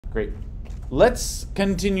Great. Let's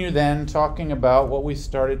continue then talking about what we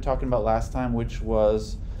started talking about last time, which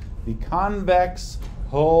was the convex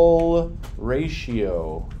hull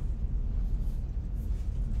ratio.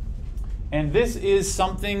 And this is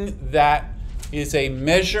something that is a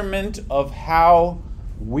measurement of how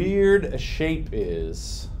weird a shape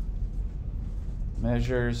is.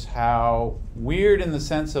 Measures how weird in the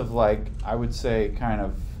sense of, like, I would say kind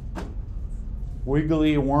of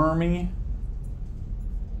wiggly, wormy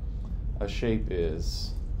a shape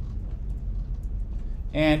is.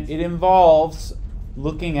 And it involves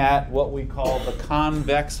looking at what we call the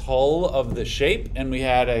convex hull of the shape. And we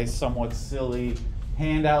had a somewhat silly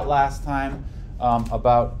handout last time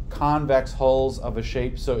about convex hulls of a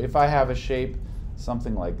shape. So if I have a shape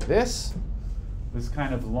something like this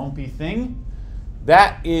kind of lumpy thing,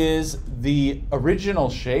 that is the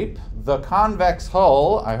original shape. The convex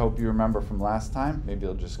hull, I hope you remember from last time. Maybe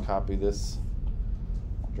I'll just copy this,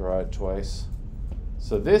 I'll draw it twice.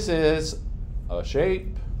 So this is a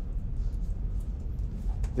shape.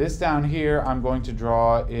 This down here, I'm going to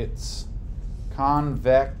draw its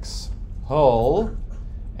convex hull.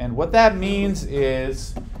 And what that means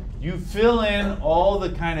is you fill in all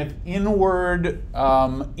the kind of inward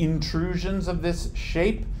intrusions of this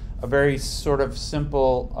shape. A very sort of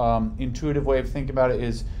simple, intuitive way of thinking about it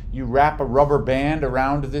is you wrap a rubber band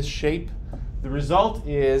around this shape. The result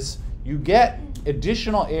is you get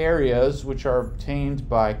additional areas which are obtained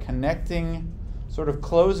by connecting, sort of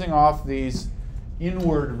closing off these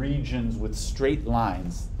inward regions with straight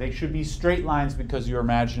lines. They should be straight lines because you're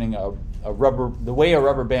imagining the way a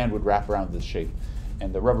rubber band would wrap around this shape.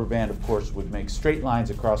 And the rubber band, of course, would make straight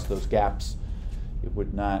lines across those gaps. It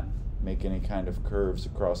would not make any kind of curves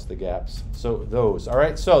across the gaps. So those, all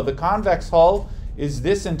right? So the convex hull is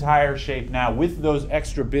this entire shape now with those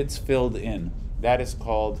extra bits filled in. That is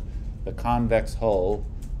called the convex hull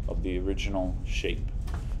of the original shape,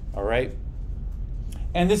 all right?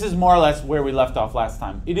 And this is more or less where we left off last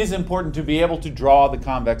time. It is important to be able to draw the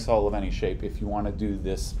convex hull of any shape if you want to do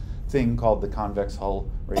this thing called the convex hull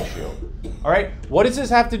ratio. All right, what does this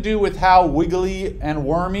have to do with how wiggly and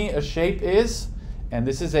wormy a shape is? And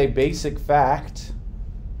this is a basic fact.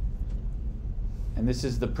 And this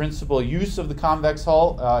is the principal use of the convex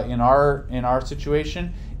hull in our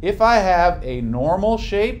situation. If I have a normal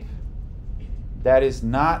shape that is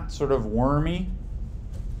not sort of wormy,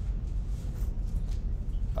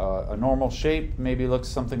 a normal shape maybe looks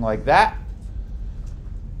something like that.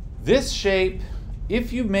 This shape,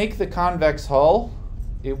 if you make the convex hull,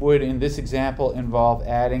 it would, in this example, involve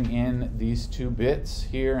adding in these two bits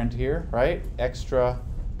here and here, right? Extra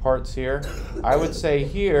parts here. I would say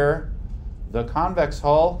here, the convex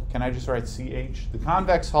hull, can I just write CH? The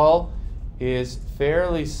convex hull is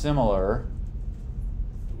fairly similar.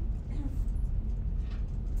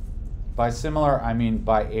 By similar, I mean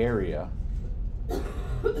by area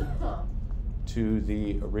to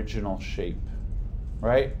the original shape,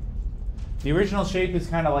 right? The original shape is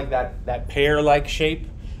kind of like that pear-like shape.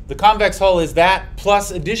 The convex hull is that, plus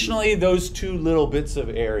additionally those two little bits of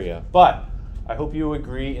area. But I hope you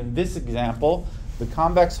agree, in this example, the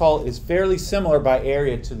convex hull is fairly similar by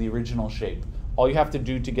area to the original shape. All you have to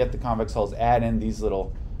do to get the convex hull is add in these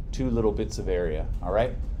two little bits of area, all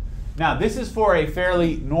right? Now, this is for a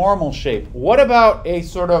fairly normal shape. What about a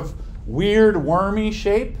sort of weird wormy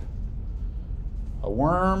shape? A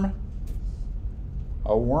wormy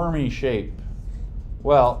shape.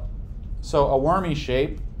 Well, so a wormy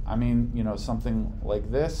shape, I mean, you know, something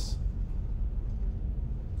like this.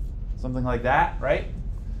 Something like that, right?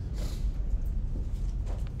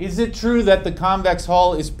 Is it true that the convex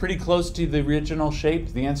hull is pretty close to the original shape?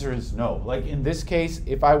 The answer is no. Like in this case,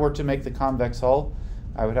 if I were to make the convex hull,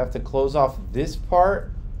 I would have to close off this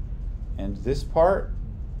part and this part,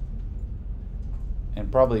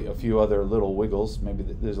 and probably a few other little wiggles. Maybe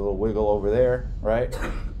there's a little wiggle over there, right?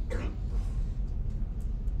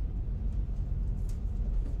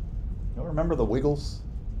 You remember the Wiggles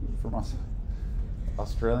from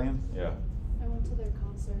Australian? Yeah. I went to their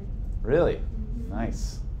concert. Really? Mm-hmm.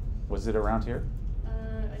 Nice. Was it around here?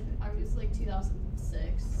 I was like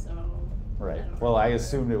 2006, so. Right. Well, I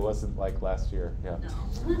assumed it wasn't like last year. Yeah.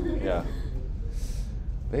 No. Yeah.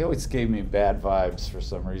 They always gave me bad vibes for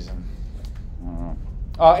some reason. I don't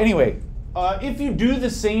know. Anyway, if you do the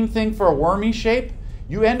same thing for a wormy shape,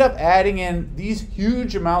 you end up adding in these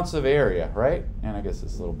huge amounts of area, right? And I guess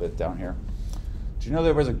this little bit down here. Did you know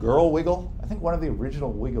there was a girl wiggle? I think one of the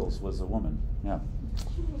original Wiggles was a woman. Yeah.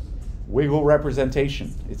 Wiggle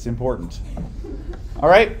representation. It's important. All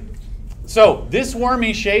right. So this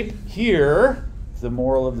wormy shape here, the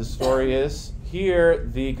moral of the story is, here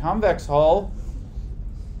the convex hull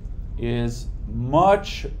is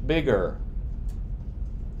much bigger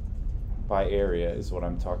by area is what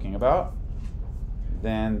I'm talking about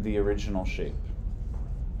than the original shape.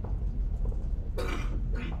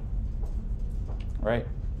 Right?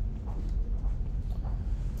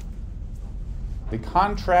 The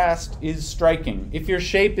contrast is striking. If your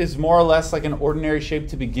shape is more or less like an ordinary shape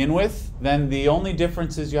to begin with, then the only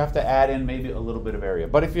difference is you have to add in maybe a little bit of area.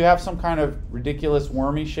 But if you have some kind of ridiculous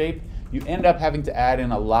wormy shape, you end up having to add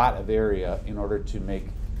in a lot of area in order to make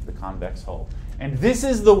the convex hull. And this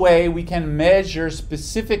is the way we can measure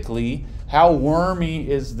specifically how wormy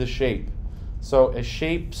is the shape. So a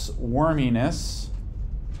shape's worminess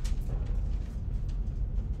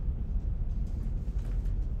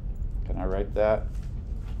can I write that?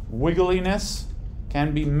 Wiggliness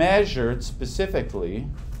can be measured specifically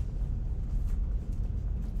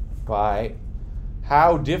by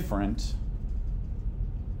how different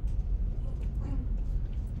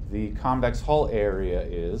the convex hull area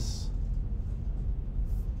is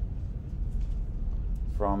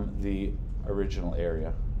from the original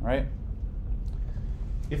area, right?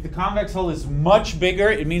 If the convex hull is much bigger,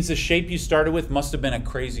 it means the shape you started with must have been a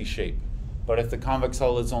crazy shape. But if the convex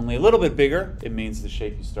hull is only a little bit bigger, it means the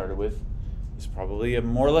shape you started with is probably a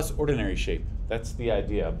more or less ordinary shape. That's the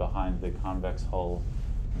idea behind the convex hull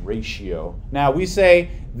ratio. Now we say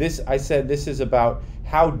this, I said this is about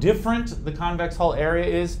how different the convex hull area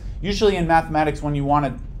is. Usually in mathematics, when you want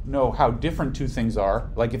to know how different two things are,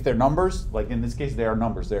 like if they're numbers, like in this case they are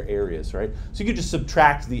numbers, they're areas, right? So you could just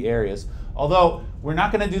subtract the areas. Although we're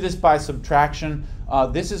not going to do this by subtraction.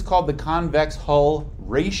 This is called the convex hull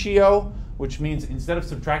ratio, which means instead of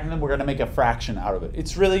subtracting them, we're going to make a fraction out of it.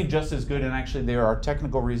 It's really just as good, and actually there are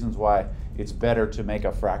technical reasons why it's better to make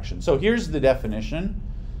a fraction. So here's the definition.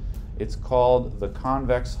 It's called the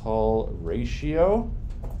convex hull ratio.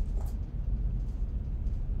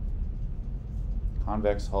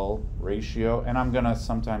 Convex hull ratio, and I'm going to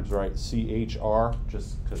sometimes write CHR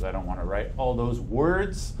just because I don't want to write all those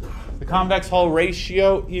words. The convex hull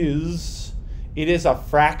ratio is, it is a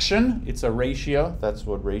fraction. It's a ratio. That's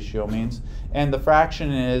what ratio means. And the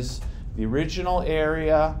fraction is the original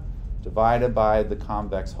area divided by the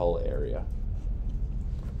convex hull area.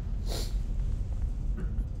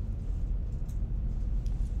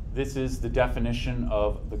 This is the definition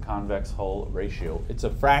of the convex hull ratio. It's a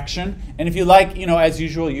fraction, and if you like, you know, as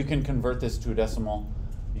usual, you can convert this to a decimal.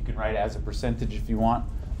 You can write it as a percentage if you want,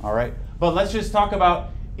 all right? But let's just talk about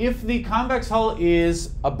if the convex hull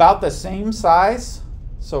is about the same size,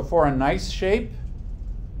 so for a nice shape,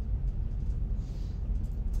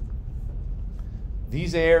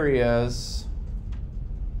 these areas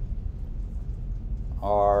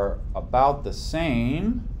are about the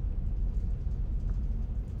same.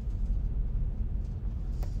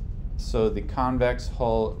 So the convex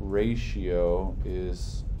hull ratio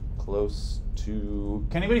is close to,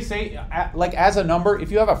 can anybody say, like as a number,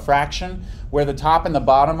 if you have a fraction where the top and the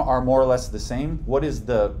bottom are more or less the same, what is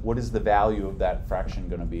the value of that fraction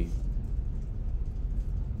going to be?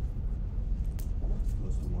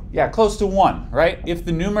 Close to 1. Yeah, close to 1, right? If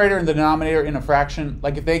the numerator and the denominator in a fraction,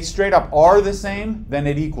 like if they straight up are the same, then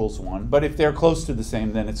it equals 1. But if they're close to the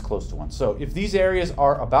same, then it's close to 1. So if these areas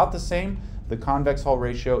are about the same, the convex hull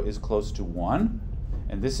ratio is close to 1,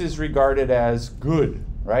 and this is regarded as good,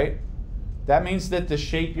 right? That means that the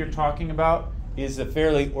shape you're talking about is a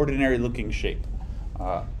fairly ordinary looking shape.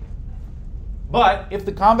 But if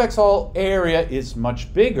the convex hull area is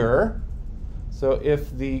much bigger, so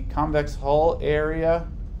if the convex hull area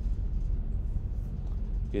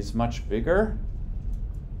is much bigger,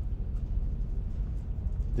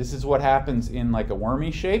 this is what happens in like a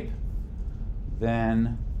wormy shape,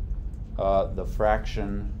 then the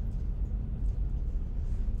fraction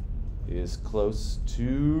is close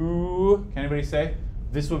to, can anybody say?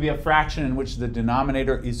 This would be a fraction in which the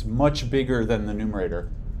denominator is much bigger than the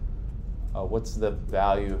numerator. What's the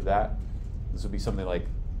value of that? This would be something like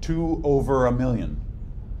 2 over 1,000,000.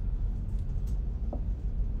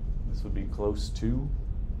 This would be close to.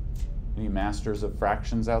 Any masters of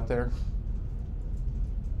fractions out there?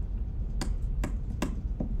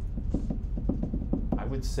 I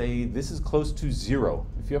would say this is close to 0.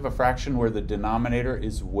 If you have a fraction where the denominator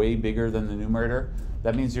is way bigger than the numerator,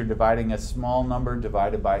 that means you're dividing a small number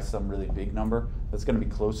divided by some really big number. That's going to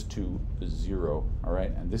be close to 0, all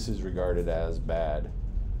right? And this is regarded as bad.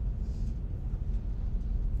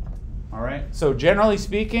 All right, so generally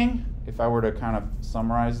speaking, if I were to kind of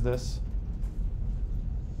summarize this,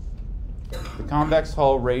 the convex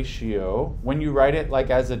hull ratio, when you write it like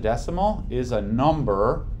as a decimal, is a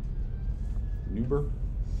number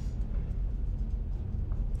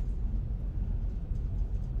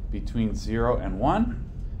between 0 and 1.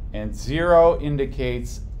 And 0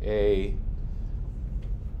 indicates a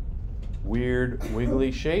weird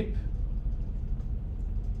wiggly shape.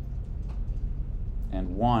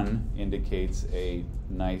 And 1 indicates a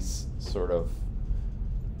nice sort of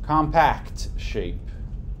compact shape.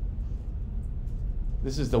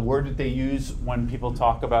 This is the word that they use when people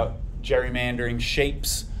talk about gerrymandering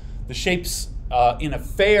shapes. The shapes in a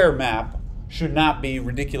fair map should not be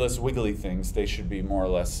ridiculous wiggly things. They should be more or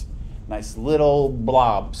less nice little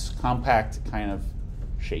blobs, compact kind of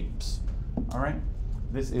shapes. All right?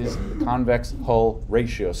 This is the convex hull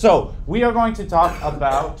ratio. So we are going to talk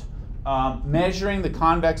about measuring the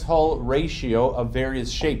convex hull ratio of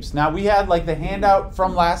various shapes. Now we had like the handout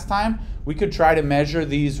from last time. We could try to measure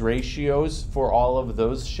these ratios for all of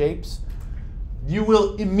those shapes. You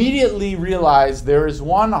will immediately realize there is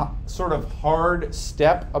one sort of hard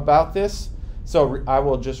step about this. So I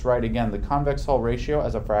will just write again the convex hull ratio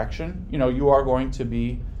as a fraction. You know, you are going to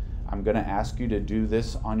be, I'm going to ask you to do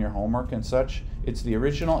this on your homework and such. It's the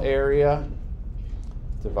original area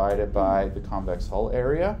divided by the convex hull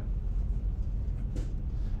area.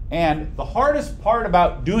 And the hardest part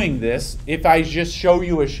about doing this, if I just show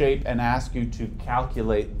you a shape and ask you to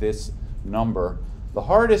calculate this number, the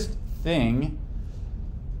hardest thing,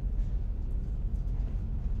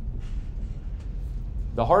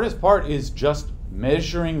 the hardest part is just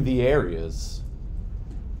measuring the areas.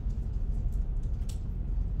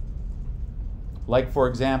 Like for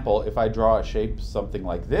example, if I draw a shape something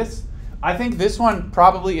like this, I think this one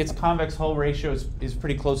probably its convex hull ratio is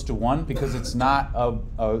pretty close to 1 because it's not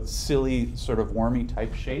a silly sort of wormy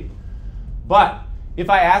type shape. But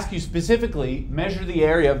if I ask you specifically, measure the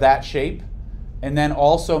area of that shape and then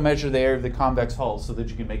also measure the area of the convex hull so that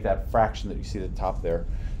you can make that fraction that you see at the top there,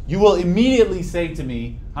 you will immediately say to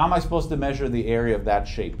me, how am I supposed to measure the area of that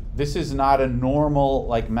shape? This is not a normal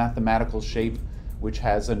like mathematical shape which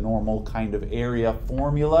has a normal kind of area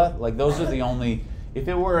formula. Like those are the only, if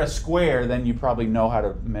it were a square, then you probably know how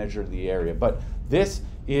to measure the area. But this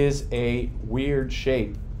is a weird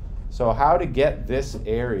shape. So how to get this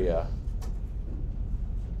area?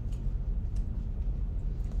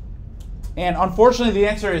 And unfortunately, the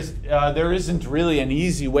answer is there isn't really an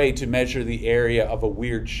easy way to measure the area of a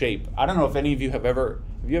weird shape. I don't know if any of you have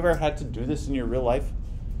you ever had to do this in your real life?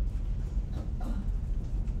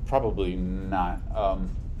 Probably not.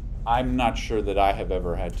 I'm not sure that I have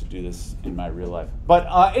ever had to do this in my real life. But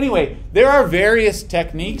anyway, there are various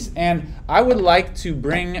techniques, and I would like to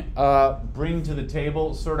bring to the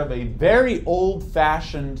table sort of a very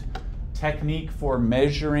old-fashioned technique for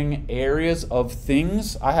measuring areas of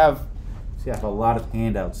things. I have a lot of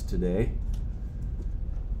handouts today.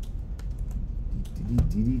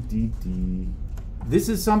 This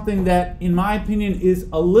is something that, in my opinion, is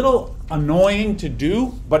a little annoying to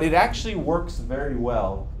do, but it actually works very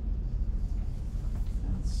well.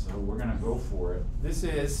 And so we're going to go for it. This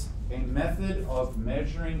is a method of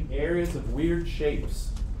measuring areas of weird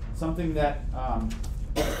shapes. Something that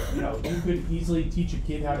you could easily teach a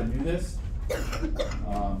kid how to do this.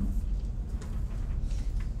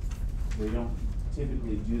 They don't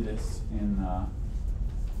typically do this in high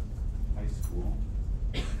school,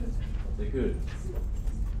 but they could.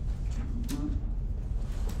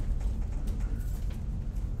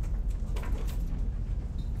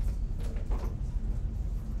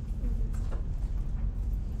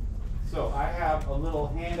 So I have a little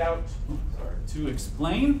handout to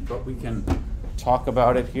explain, but we can talk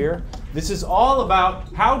about it here. This is all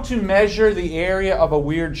about how to measure the area of a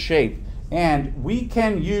weird shape. And we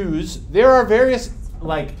can use, there are various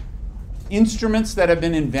instruments that have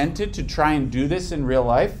been invented to try and do this in real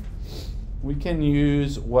life. We can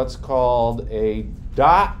use what's called a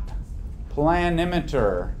dot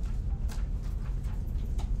planimeter.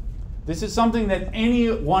 This is something that any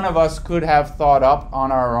one of us could have thought up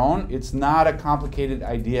on our own. It's not a complicated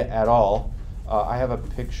idea at all. I have a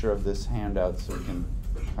picture of this handout so we can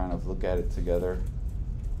kind of look at it together.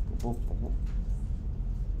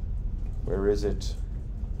 Where is it?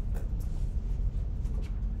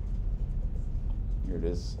 Here it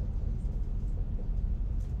is.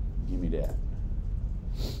 Give me that.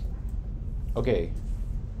 Okay.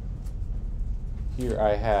 Here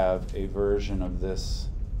I have a version of this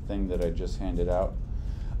thing that I just handed out.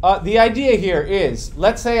 The idea here is,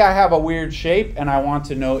 let's say I have a weird shape and I want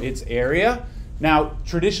to know its area. Now,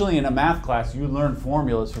 traditionally in a math class, you learn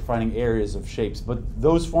formulas for finding areas of shapes, but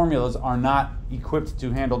those formulas are not equipped to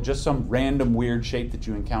handle just some random weird shape that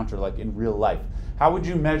you encounter like in real life. How would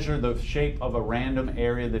you measure the shape of a random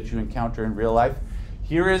area that you encounter in real life?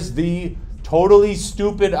 Here is the totally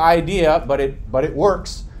stupid idea, but it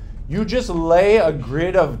works. You just lay a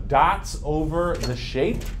grid of dots over the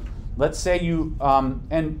shape. Let's say you,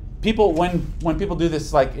 and people, when people do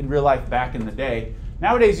this like in real life back in the day,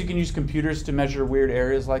 nowadays you can use computers to measure weird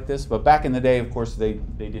areas like this, but back in the day, of course, they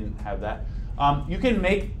didn't have that. You can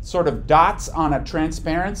make sort of dots on a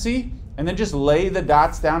transparency and then just lay the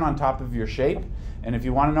dots down on top of your shape. And if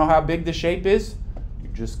you want to know how big the shape is, you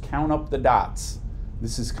just count up the dots.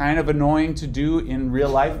 This is kind of annoying to do in real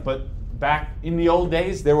life, but back in the old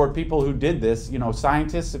days, there were people who did this. You know,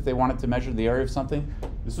 scientists, if they wanted to measure the area of something,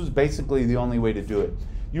 this was basically the only way to do it.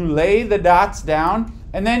 You lay the dots down,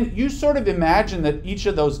 and then you sort of imagine that each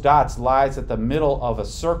of those dots lies at the middle of a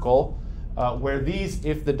circle, where these,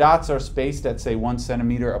 if the dots are spaced at, say, 1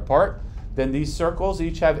 centimeter apart, then these circles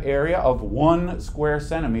each have area of 1 square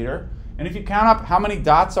centimeter. And if you count up how many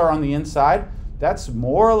dots are on the inside, that's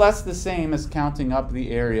more or less the same as counting up the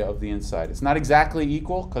area of the inside. It's not exactly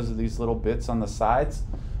equal because of these little bits on the sides.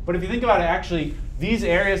 But if you think about it, actually, these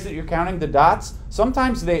areas that you're counting, the dots,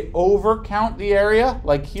 sometimes they overcount the area.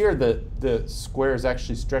 Like here, the square is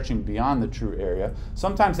actually stretching beyond the true area.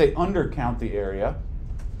 Sometimes they undercount the area.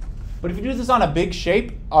 But if you do this on a big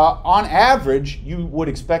shape, on average, you would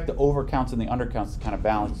expect the overcounts and the undercounts to kind of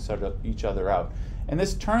balance each other out. And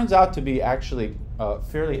this turns out to be actually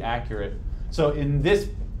fairly accurate. So in this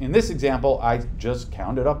example, I just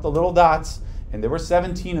counted up the little dots, and there were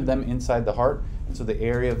 17 of them inside the heart. And so the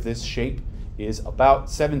area of this shape is about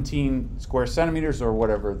 17 square centimeters, or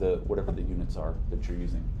whatever the units are that you're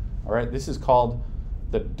using. All right, this is called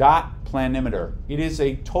the dot planimeter. It is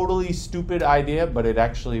a totally stupid idea, but it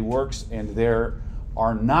actually works, and there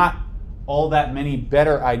are not all that many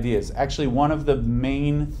better ideas. Actually, one of the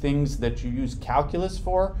main things that you use calculus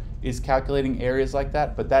for is calculating areas like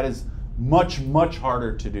that, but that is much, much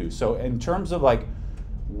harder to do. So in terms of like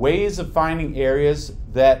ways of finding areas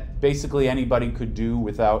that basically anybody could do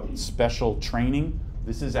without special training,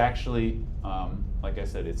 this is actually, like I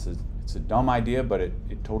said, it's a dumb idea, but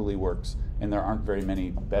it totally works. And there aren't very many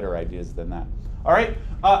better ideas than that. All right,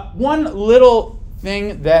 one little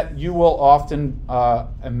thing that you will often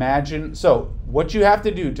imagine. So what you have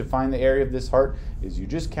to do to find the area of this heart is you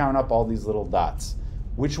just count up all these little dots.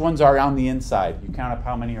 Which ones are on the inside? You count up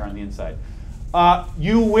how many are on the inside.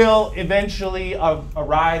 You will eventually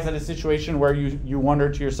arise at a situation where you wonder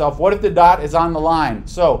to yourself, what if the dot is on the line?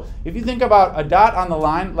 So if you think about a dot on the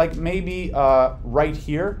line, like maybe right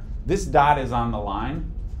here, this dot is on the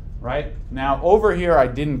line, right? Now over here I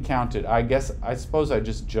didn't count it. I suppose I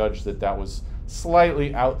just judged that was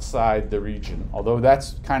slightly outside the region, although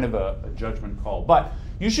that's kind of a judgment call. But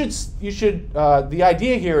you should the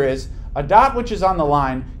idea here is a dot which is on the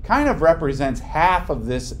line kind of represents half of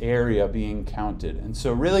this area being counted. And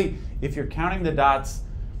so really, if you're counting the dots,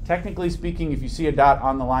 technically speaking, if you see a dot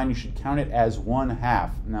on the line, you should count it as 1/2.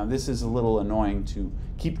 Now this is a little annoying to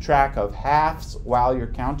keep track of halves while you're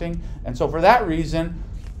counting. And so for that reason,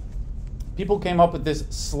 people came up with this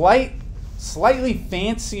slightly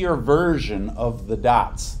fancier version of the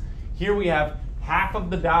dots. Here we have half of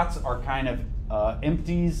the dots are kind of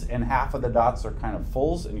empties, and half of the dots are kind of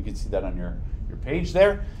fulls, and you can see that on your page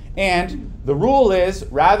there. And the rule is,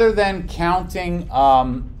 rather than counting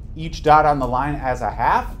each dot on the line as a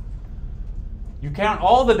half, you count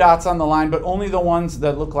all the dots on the line, but only the ones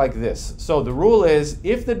that look like this. So the rule is,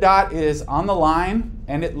 if the dot is on the line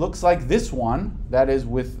and it looks like this one, that is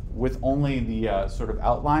with only the sort of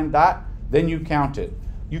outline dot, then you count it.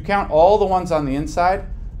 You count all the ones on the inside.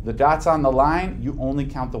 The dots on the line, you only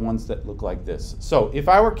count the ones that look like this. So if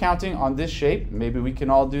I were counting on this shape, maybe we can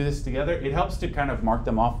all do this together. It helps to kind of mark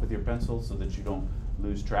them off with your pencil so that you don't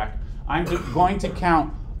lose track. I'm going to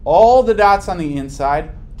count all the dots on the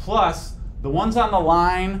inside plus the ones on the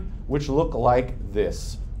line which look like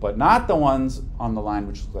this, but not the ones on the line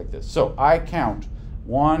which look like this. So I count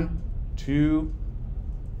 1, 2,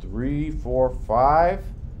 3, 4, 5.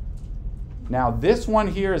 Now this one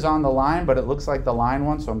here is on the line, but it looks like the line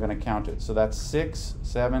one, so I'm going to count it. So that's 6,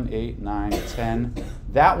 7, 8, 9, 10.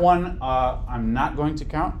 That one I'm not going to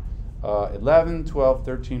count. 11, 12,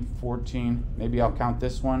 13, 14. Maybe I'll count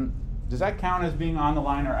this one. Does that count as being on the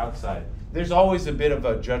line or outside? There's always a bit of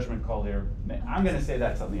a judgment call here. I'm going to say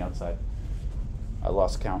that's on the outside. I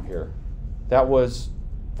lost count here. That was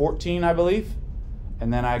 14, I believe.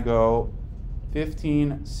 And then I go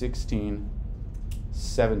 15, 16,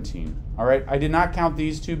 17. All right, I did not count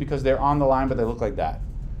these two because they're on the line, but they look like that.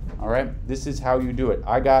 All right, this is how you do it.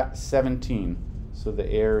 I got 17, so the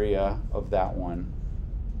area of that one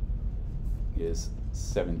is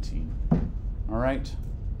 17. All right.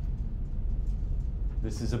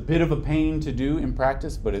 This is a bit of a pain to do in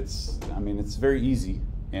practice, but it's very easy,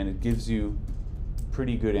 and it gives you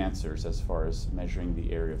pretty good answers as far as measuring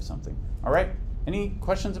the area of something. All right, any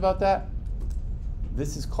questions about that?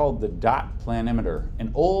 This is called the dot planimeter,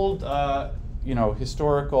 an old,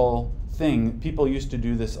 historical thing. People used to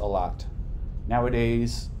do this a lot.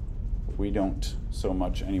 Nowadays, we don't so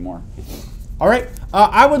much anymore. All right,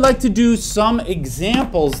 I would like to do some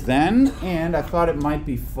examples then, and I thought it might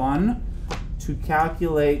be fun to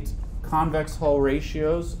calculate convex hull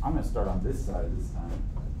ratios. I'm going to start on this side this time.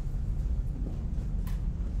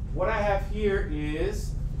 What I have here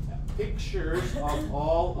is pictures of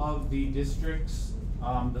all of the districts,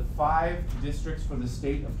 the 5 districts for the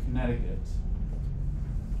state of Connecticut.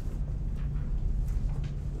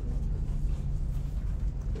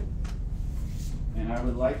 And I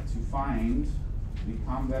would like to find the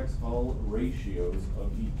convex hull ratios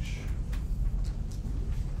of each.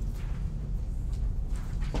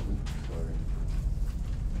 Sorry.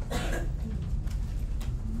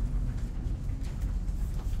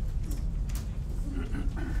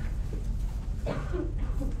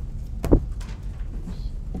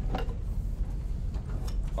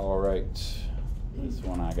 All right, this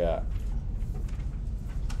one I got.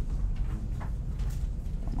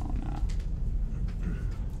 Come on now.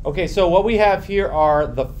 Okay, so what we have here are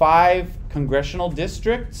the 5 congressional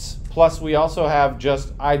districts, plus we also have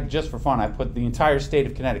just for fun, I put the entire state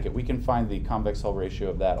of Connecticut. We can find the convex hull ratio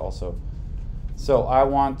of that also. So I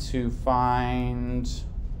want to find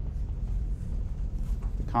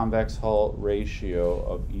the convex hull ratio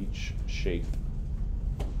of each shape.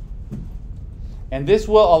 And this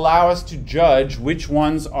will allow us to judge which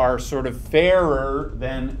ones are sort of fairer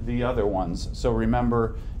than the other ones. So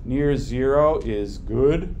remember, near 0 is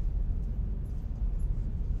good.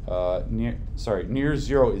 Near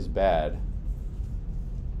 0 is bad.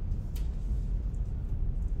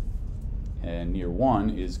 And near 1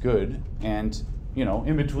 is good. And,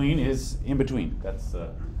 in between is in between.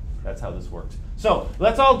 That's how this works. So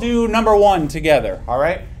let's all do number 1 together, all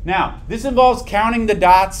right? Now, this involves counting the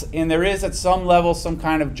dots, and there is at some level some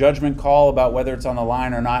kind of judgment call about whether it's on the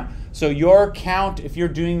line or not. So your count, if you're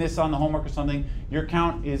doing this on the homework or something, your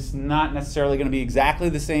count is not necessarily going to be exactly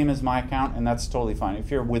the same as my count, and that's totally fine. If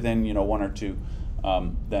you're within 1 or 2,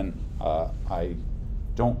 then I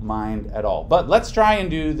don't mind at all. But let's try and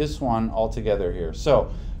do this one all together here.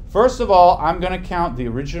 So first of all, I'm going to count the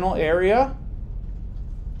original area.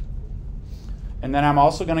 And then I'm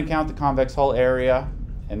also going to count the convex hull area,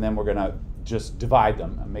 and then we're going to just divide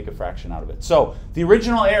them and make a fraction out of it. So the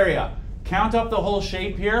original area, count up the whole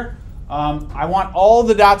shape here. I want all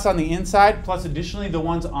the dots on the inside, plus additionally the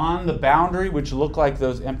ones on the boundary, which look like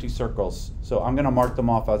those empty circles. So I'm going to mark them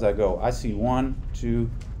off as I go. I see 1, 2,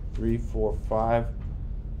 3, 4, 5,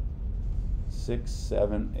 6,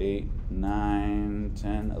 7, 8, 9,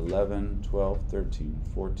 10, 11, 12, 13,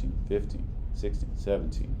 14, 15, 16,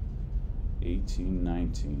 17. 18,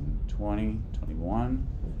 19, 20, 21,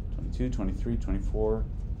 22, 23, 24,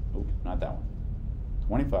 oh, not that one,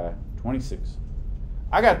 25, 26.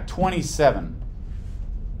 I got 27.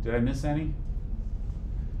 Did I miss any?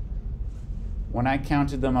 When I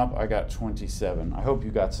counted them up, I got 27. I hope you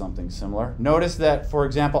got something similar. Notice that, for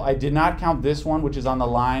example, I did not count this one, which is on the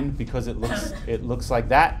line, because it looks like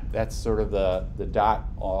that. That's sort of the dot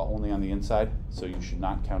only on the inside, so you should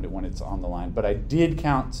not count it when it's on the line. But I did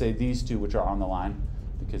count, say, these 2, which are on the line,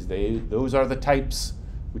 because those are the types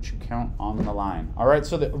which you count on the line. All right,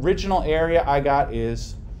 so the original area I got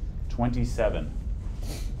is 27.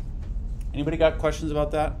 Anybody got questions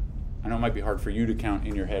about that? I know it might be hard for you to count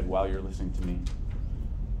in your head while you're listening to me.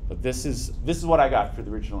 But this is what I got for the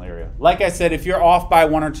original area. Like I said, if you're off by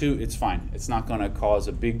 1 or 2, it's fine. It's not going to cause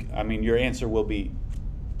a big, your answer will be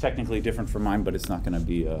technically different from mine, but it's not going to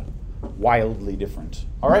be wildly different.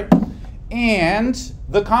 All right? And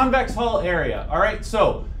the convex hull area. All right,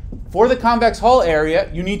 so for the convex hull area,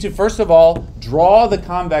 you need to, first of all, draw the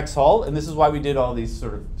convex hull. And this is why we did all these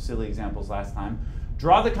sort of silly examples last time.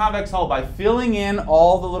 Draw the convex hull by filling in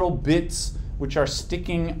all the little bits which are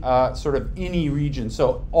sticking sort of any region.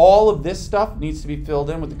 So all of this stuff needs to be filled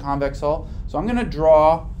in with the convex hull. So I'm going to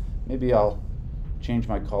draw, maybe I'll change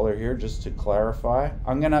my color here just to clarify.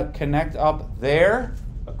 I'm going to connect up there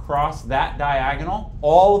across that diagonal.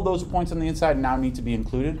 All of those points on the inside now need to be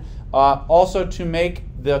included. Also, to make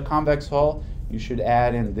the convex hull, you should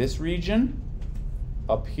add in this region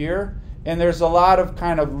up here. And there's a lot of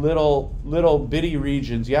kind of little bitty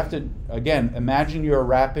regions. You have to, again, imagine you're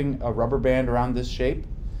wrapping a rubber band around this shape.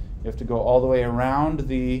 You have to go all the way around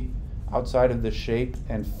the outside of the shape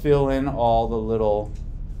and fill in all the little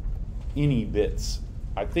inny bits.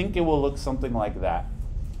 I think it will look something like that.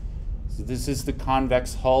 So this is the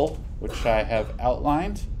convex hull, which I have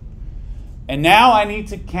outlined. And now I need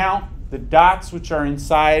to count the dots which are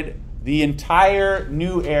inside the entire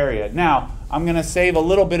new area. Now, I'm going to save a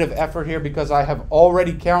little bit of effort here because I have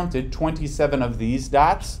already counted 27 of these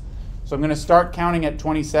dots. So I'm going to start counting at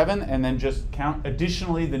 27 and then just count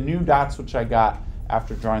additionally the new dots which I got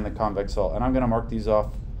after drawing the convex hull. And I'm going to mark these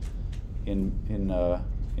off in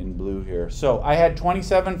blue here. So I had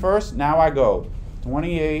 27 first. Now I go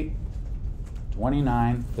 28,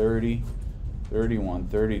 29, 30, 31,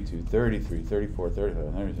 32, 33, 34,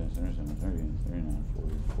 35, 36, 37, 38, 39,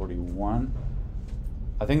 40, 41.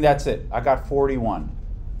 I think that's it. I got 41.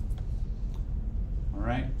 All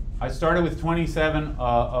right. I started with 27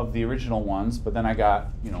 of the original ones, but then I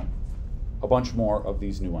got, a bunch more of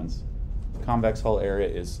these new ones. The convex hull area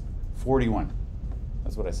is 41.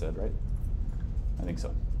 That's what I said, right? I think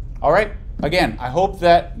so. All right. Again, I hope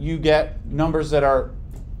that you get numbers that are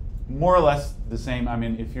more or less the same. I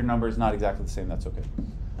mean, if your number is not exactly the same, that's okay.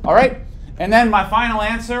 All right. And then my final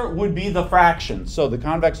answer would be the fraction. So the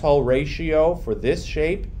convex hull ratio for this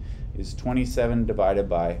shape is 27 divided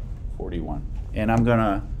by 41. And I'm going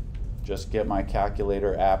to just get my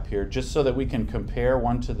calculator app here just so that we can compare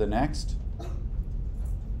one to the next.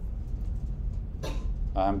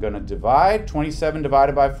 I'm going to divide. 27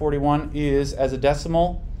 divided by 41 is, as a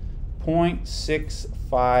decimal,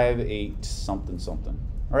 0.658 something something.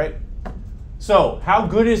 All right. So how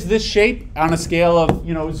good is this shape on a scale of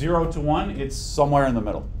 0 to 1? It's somewhere in the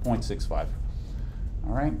middle, 0.65.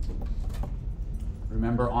 All right.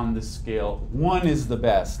 Remember, on this scale, 1 is the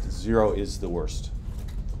best, 0 is the worst.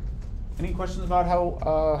 Any questions about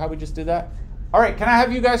how we just did that? All right. Can I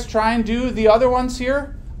have you guys try and do the other ones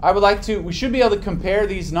here? I would like to. We should be able to compare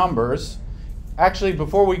these numbers. Actually,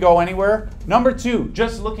 before we go anywhere, number 2,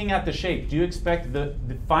 just looking at the shape, do you expect the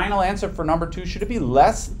final answer for number 2, should it be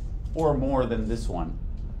less or more than this one?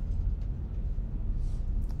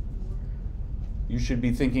 You should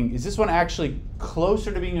be thinking, is this one actually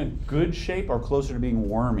closer to being a good shape or closer to being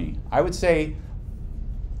wormy? I would say,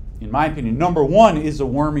 in my opinion, number 1 is a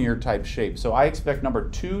wormier type shape. So I expect number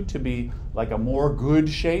 2 to be like a more good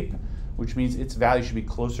shape, which means its value should be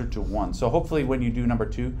closer to 1. So hopefully when you do number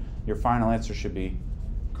 2, your final answer should be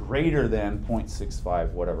greater than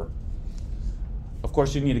 0.65, whatever. Of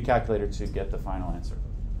course, you need a calculator to get the final answer.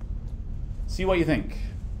 See what you think.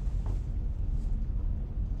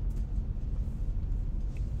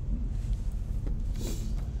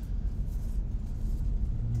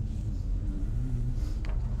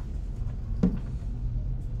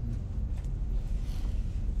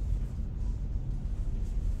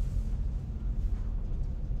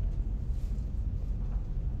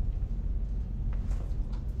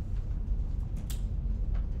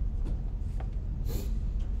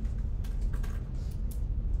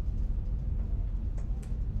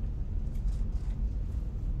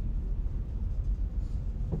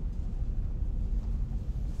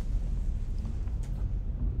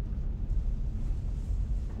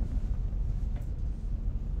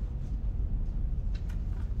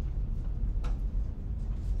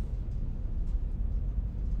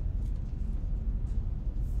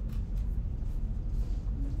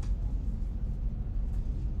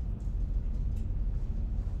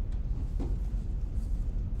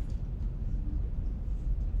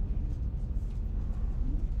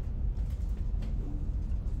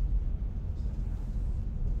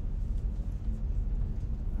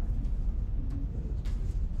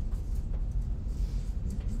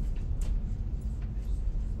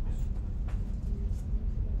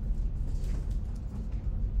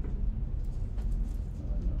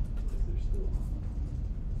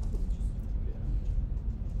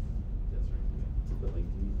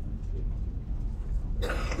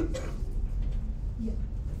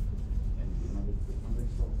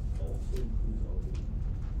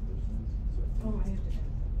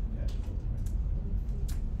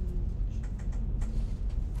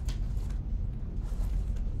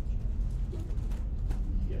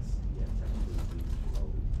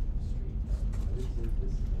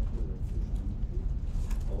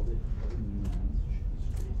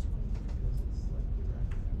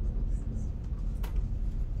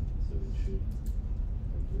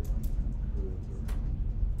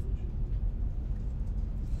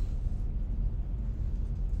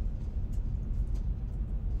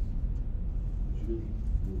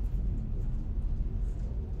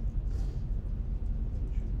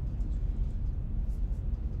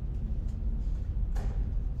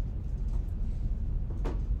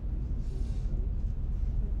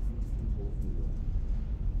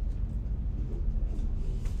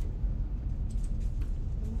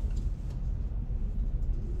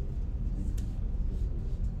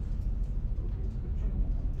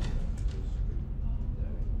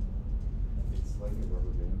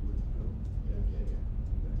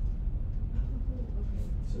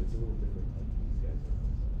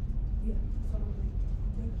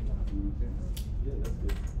 Yeah, that's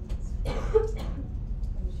good.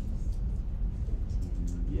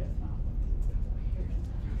 Yeah, no.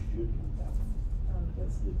 You should count that one.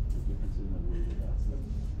 That's the difference in the word that tells you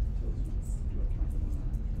do I count it or not.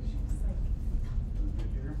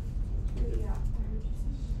 Here. Yeah.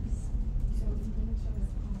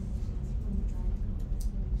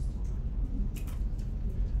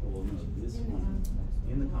 Well, no, this one,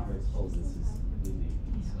 in the convex hull, this is the name.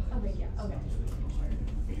 Okay, yeah, okay.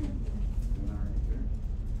 Doing all right there?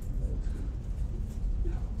 That's good.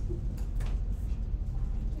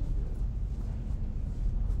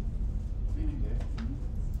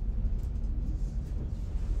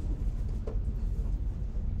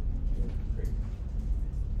 Great.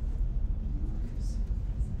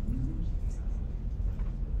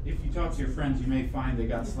 If you talk to your friends, you may find they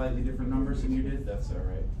got slightly different numbers than you did. That's all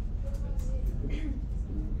right.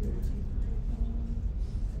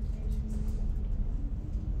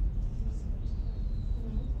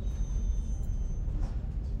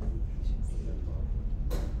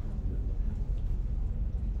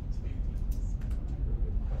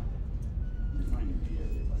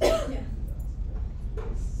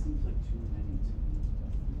 Seems like too many.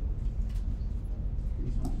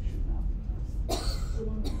 These ones should not be constant. The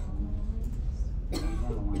ones on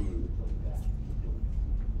the line would look like that.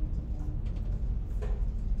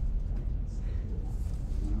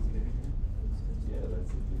 Okay. Yeah,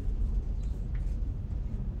 that's it.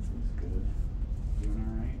 Seems good. Doing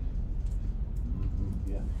all right?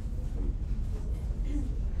 Yeah.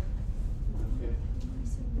 Okay.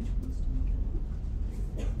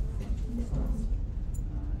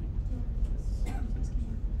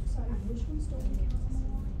 Sorry, which ones don't we count on the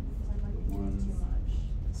line? Because I might be doing too much.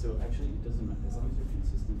 So actually, it doesn't matter, as long as they're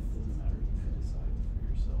consistent, it doesn't matter, you can decide for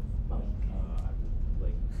yourself. But,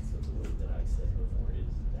 like, so the way that I said before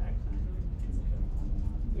is that kind of, can count on the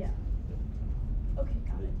line. Yeah. Okay,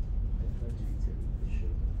 got it. I tried to say the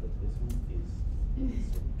shape, but this one is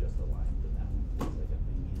just a line, but that one is like a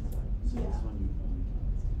thing inside. So this Yeah. one you only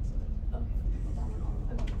count as inside. Okay,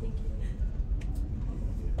 okay, thank you.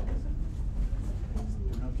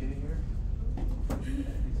 Doing okay here?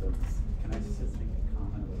 So, can I just make a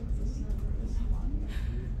comment about this line up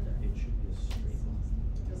here? It should be a straight line.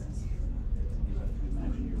 You have to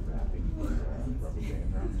imagine you're wrapping a rubber band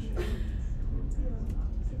around the shape. Do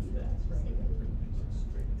that, right? Just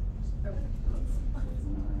straight across.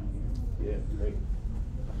 Yeah, great.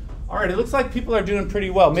 All right, it looks like people are doing pretty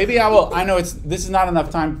well. Maybe I know this is not enough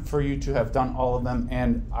time for you to have done all of them,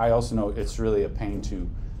 and I also know it's really a pain to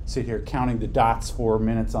sit here counting the dots for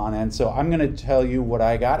minutes on end. So I'm going to tell you what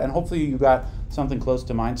I got, and hopefully you got something close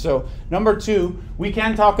to mine. So number 2, we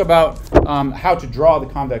can talk about how to draw the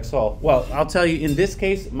convex hull. Well, I'll tell you, in this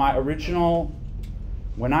case,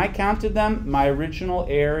 when I counted them, my original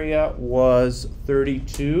area was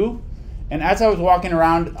 32. And as I was walking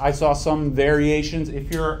around, I saw some variations.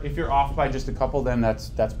 If you're off by just a couple, then that's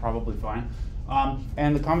probably fine.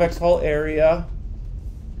 And the convex hull area,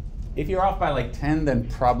 if you're off by like 10, then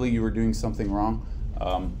probably you were doing something wrong.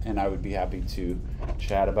 And I would be happy to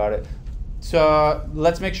chat about it. So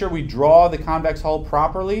let's make sure we draw the convex hull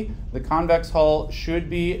properly. The convex hull should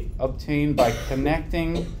be obtained by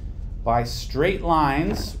connecting by straight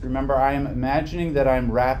lines. Remember, I am imagining that I'm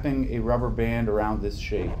wrapping a rubber band around this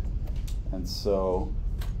shape. And so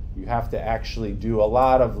you have to actually do a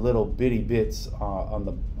lot of little bitty bits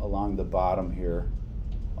along the bottom here.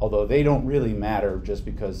 Although they don't really matter just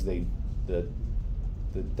because the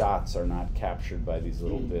dots are not captured by these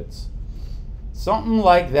little bits. Something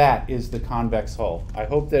like that is the convex hull. I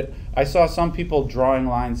hope that I saw some people drawing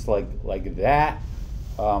lines like that,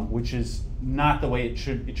 which is not the way it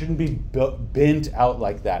should. It shouldn't be bent out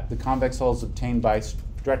like that. The convex hull is obtained by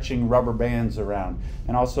stretching rubber bands around.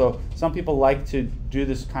 And also, some people like to do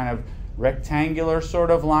this kind of rectangular sort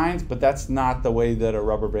of lines, but that's not the way that a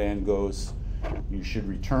rubber band goes. You should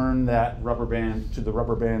return that rubber band to the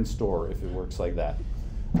rubber band store if it works like that.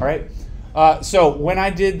 All right. So when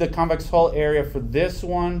I did the convex hull area for this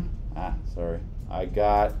one, I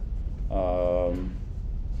got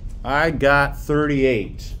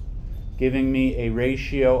 38. Giving me a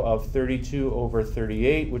ratio of 32 over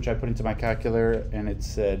 38, which I put into my calculator, and it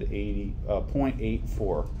said 0.84,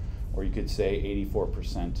 or you could say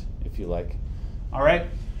 84% if you like. All right.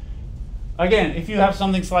 Again, if you have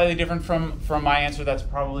something slightly different from my answer, that's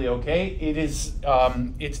probably okay. It is.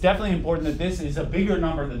 It's definitely important that this is a bigger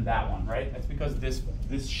number than that one, right? That's because this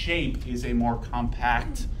shape is a more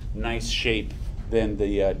compact, nice shape than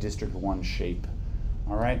the District 1 shape.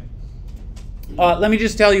 All right. Let me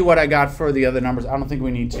just tell you what I got for the other numbers. I don't think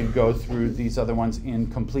we need to go through these other ones in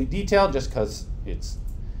complete detail, just because it's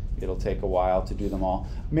it'll take a while to do them all.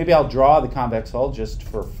 Maybe I'll draw the convex hull just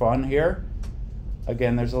for fun here.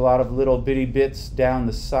 Again, there's a lot of little bitty bits down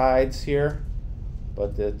the sides here,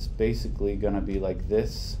 but it's basically going to be like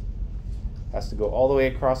this. Has to go all the way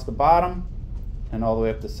across the bottom and all the way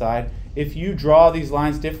up the side. If you draw these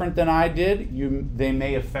lines different than I did, they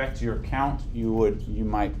may affect your count. You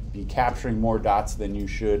might be capturing more dots than you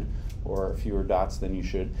should, or fewer dots than you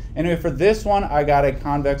should. Anyway, for this one, I got a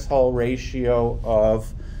convex hull ratio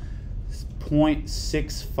of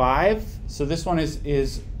 0.65. So this one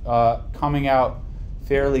is coming out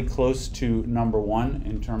fairly close to number 1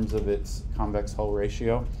 in terms of its convex hull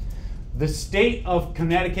ratio. The state of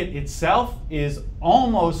Connecticut itself is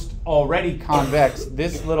almost already convex.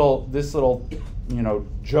 This little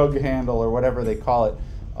jug handle or whatever they call it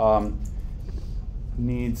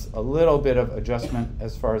needs a little bit of adjustment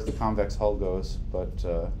as far as the convex hull goes, but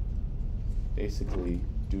basically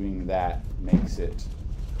doing that makes it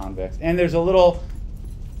convex. And there's a little,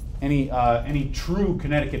 any true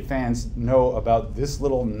Connecticut fans know about this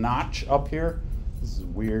little notch up here. This is a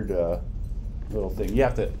weird little thing. You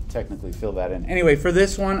have to technically fill that in. Anyway, for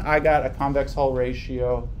this one, I got a convex hull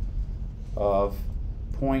ratio of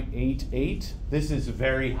 0.88. This is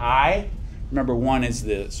very high. Remember, 1 is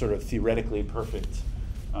the sort of theoretically perfect.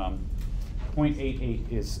 0.88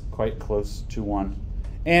 is quite close to 1.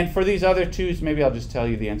 And for these other twos, maybe I'll just tell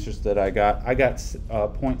you the answers that I got. I got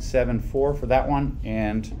 0.74 for that one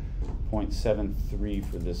and 0.73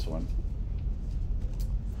 for this one.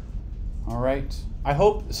 All right. I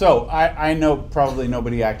hope so. I know probably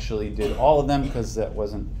nobody actually did all of them because that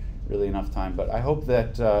wasn't really enough time. But I hope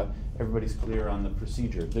that everybody's clear on the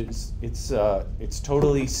procedure. It's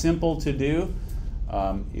totally simple to do.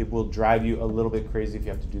 It will drive you a little bit crazy if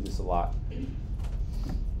you have to do this a lot.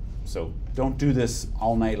 So don't do this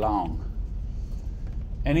all night long.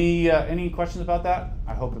 Any questions about that?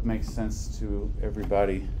 I hope it makes sense to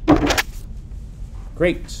everybody.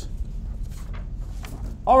 Great.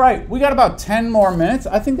 All right, we got about 10 more minutes.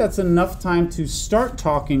 I think that's enough time to start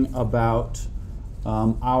talking about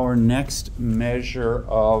our next measure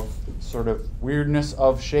of sort of weirdness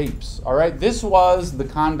of shapes. All right, this was the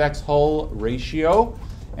convex hull ratio,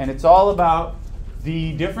 and it's all about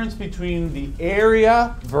the difference between the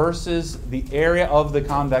area versus the area of the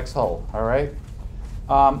convex hull. All right.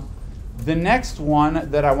 The next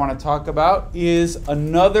one that I want to talk about is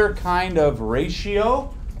another kind of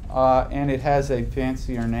ratio. And it has a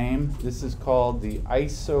fancier name. This is called the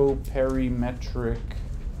isoperimetric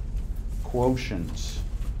quotient,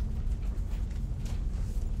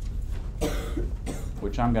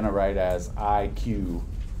 which I'm going to write as IQ.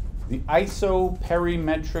 The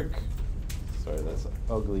isoperimetric, sorry, that's an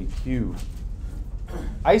ugly Q.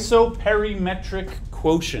 Isoperimetric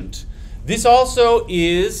quotient. This also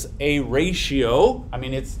is a ratio. I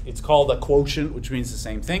mean, it's called a quotient, which means the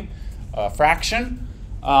same thing, fraction.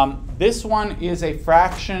 This one is a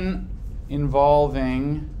fraction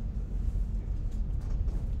involving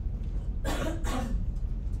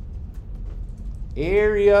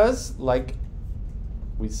areas, like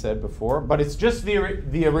we said before, but it's just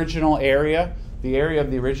the original area, the area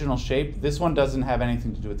of the original shape. This one doesn't have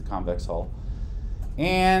anything to do with the convex hull.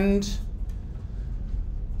 And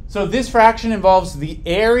so this fraction involves the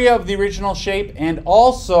area of the original shape and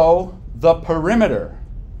also the perimeter.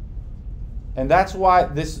 And that's why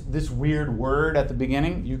this weird word at the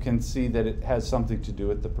beginning, you can see that it has something to do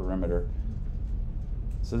with the perimeter.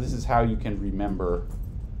 So this is how you can remember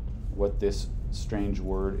what this strange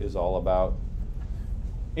word is all about.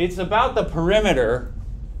 It's about the perimeter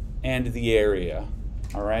and the area,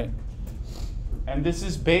 all right? And this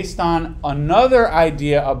is based on another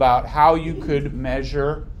idea about how you could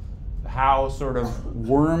measure how sort of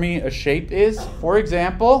wormy a shape is. For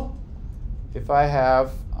example, if I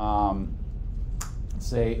have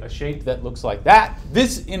say a shape that looks like that.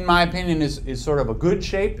 This, in my opinion, is sort of a good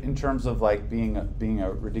shape in terms of like being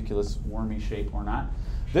a ridiculous wormy shape or not.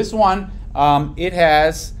 This one, it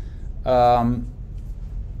has,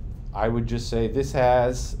 I would just say this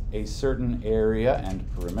has a certain area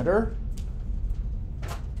and perimeter.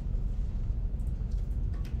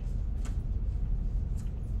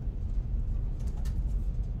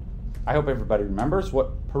 I hope everybody remembers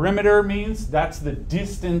what perimeter means. That's the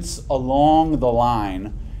distance along the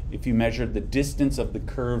line if you measure the distance of the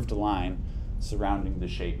curved line surrounding the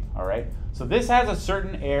shape, all right? So this has a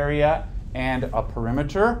certain area and a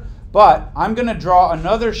perimeter, but I'm going to draw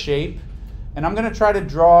another shape, and I'm going to try to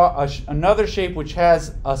draw another shape which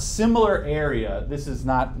has a similar area. This is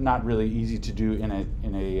not really easy to do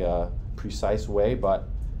in a precise way, but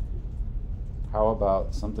how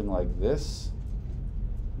about something like this?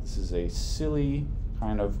 This is a silly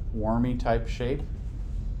kind of wormy type shape.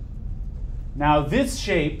 Now this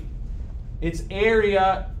shape, its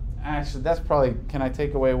area, actually that's probably, can I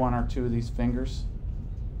take away one or two of these fingers?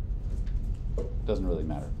 Doesn't really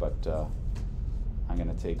matter, but I'm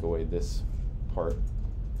going to take away this part.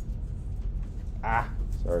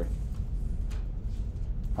 Sorry.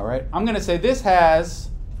 All right, I'm going to say this has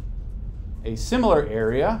a similar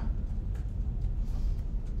area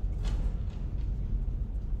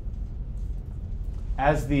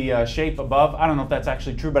as the shape above. I don't know if that's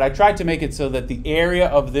actually true, but I tried to make it so that the area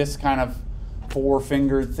of this kind of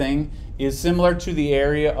four-fingered thing is similar to the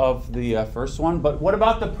area of the first one. But what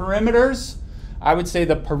about the perimeters? I would say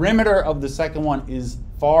the perimeter of the second one is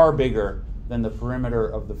far bigger than the perimeter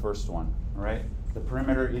of the first one. All right? The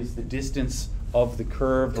perimeter is the distance of the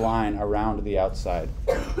curved line around the outside.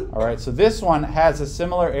 All right, so this one has a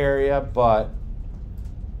similar area, but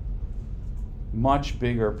much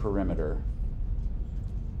bigger perimeter.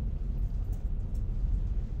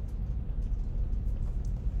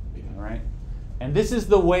 All right, and this is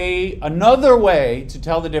the way, another way to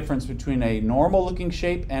tell the difference between a normal looking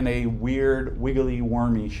shape and a weird, wiggly,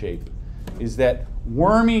 wormy shape, is that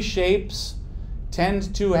wormy shapes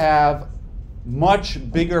tend to have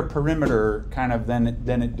much bigger perimeter kind of than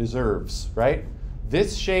it deserves, right?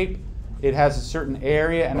 This shape, it has a certain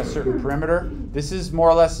area and a certain perimeter. This is more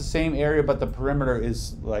or less the same area, but the perimeter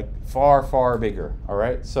is like far, far bigger, all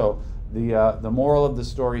right? So the moral of the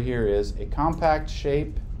story here is a compact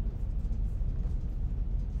shape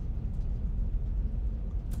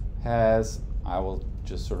has, I will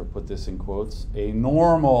just sort of put this in quotes, a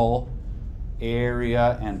normal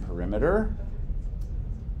area and perimeter,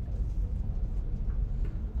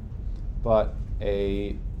 but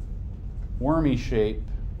a wormy shape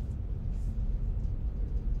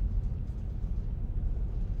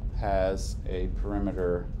has a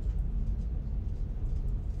perimeter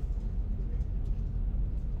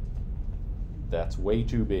that's way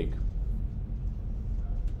too big.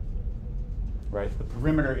 Right? The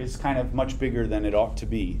perimeter is kind of much bigger than it ought to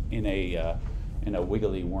be in a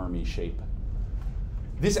wiggly, wormy shape.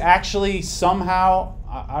 This actually somehow,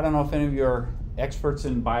 I don't know if any of you are experts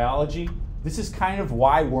in biology, this is kind of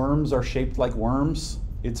why worms are shaped like worms.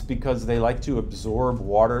 It's because they like to absorb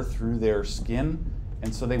water through their skin,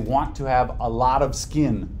 and so they want to have a lot of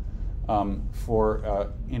skin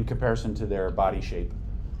in comparison to their body shape.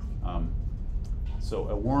 So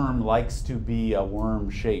a worm likes to be a worm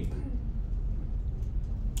shape.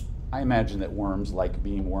 I imagine that worms like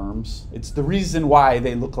being worms. It's the reason why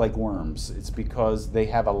they look like worms. It's because they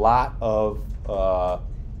have a lot of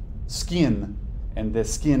skin, and the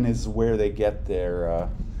skin is where they get their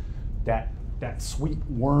that sweet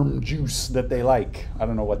worm juice that they like. I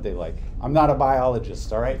don't know what they like. I'm not a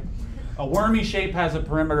biologist, all right? A wormy shape has a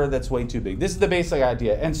perimeter that's way too big. This is the basic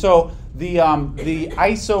idea. And so the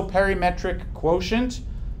isoperimetric quotient,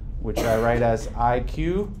 which I write as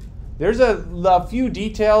IQ, there's a few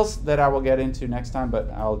details that I will get into next time,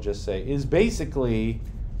 but I'll just say, is basically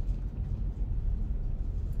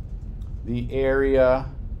the area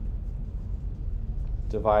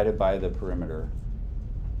divided by the perimeter.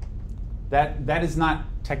 That is not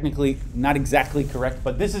technically, not exactly correct,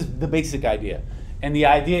 but this is the basic idea. And the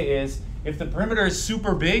idea is, if the perimeter is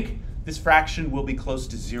super big, this fraction will be close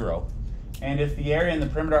to 0. And if the area and the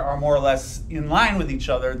perimeter are more or less in line with each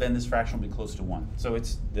other, then this fraction will be close to 1. So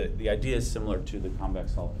it's the idea is similar to the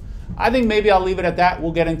convex hull. I think maybe I'll leave it at that.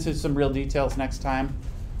 We'll get into some real details next time.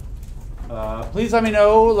 Please let me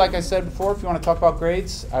know, like I said before, if you want to talk about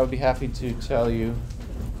grades. I would be happy to tell you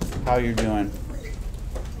how you're doing.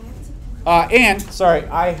 And, sorry,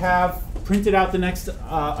 I have printed out the next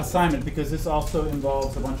assignment because this also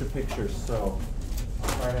involves a bunch of pictures. So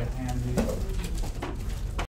I'll try to hand these.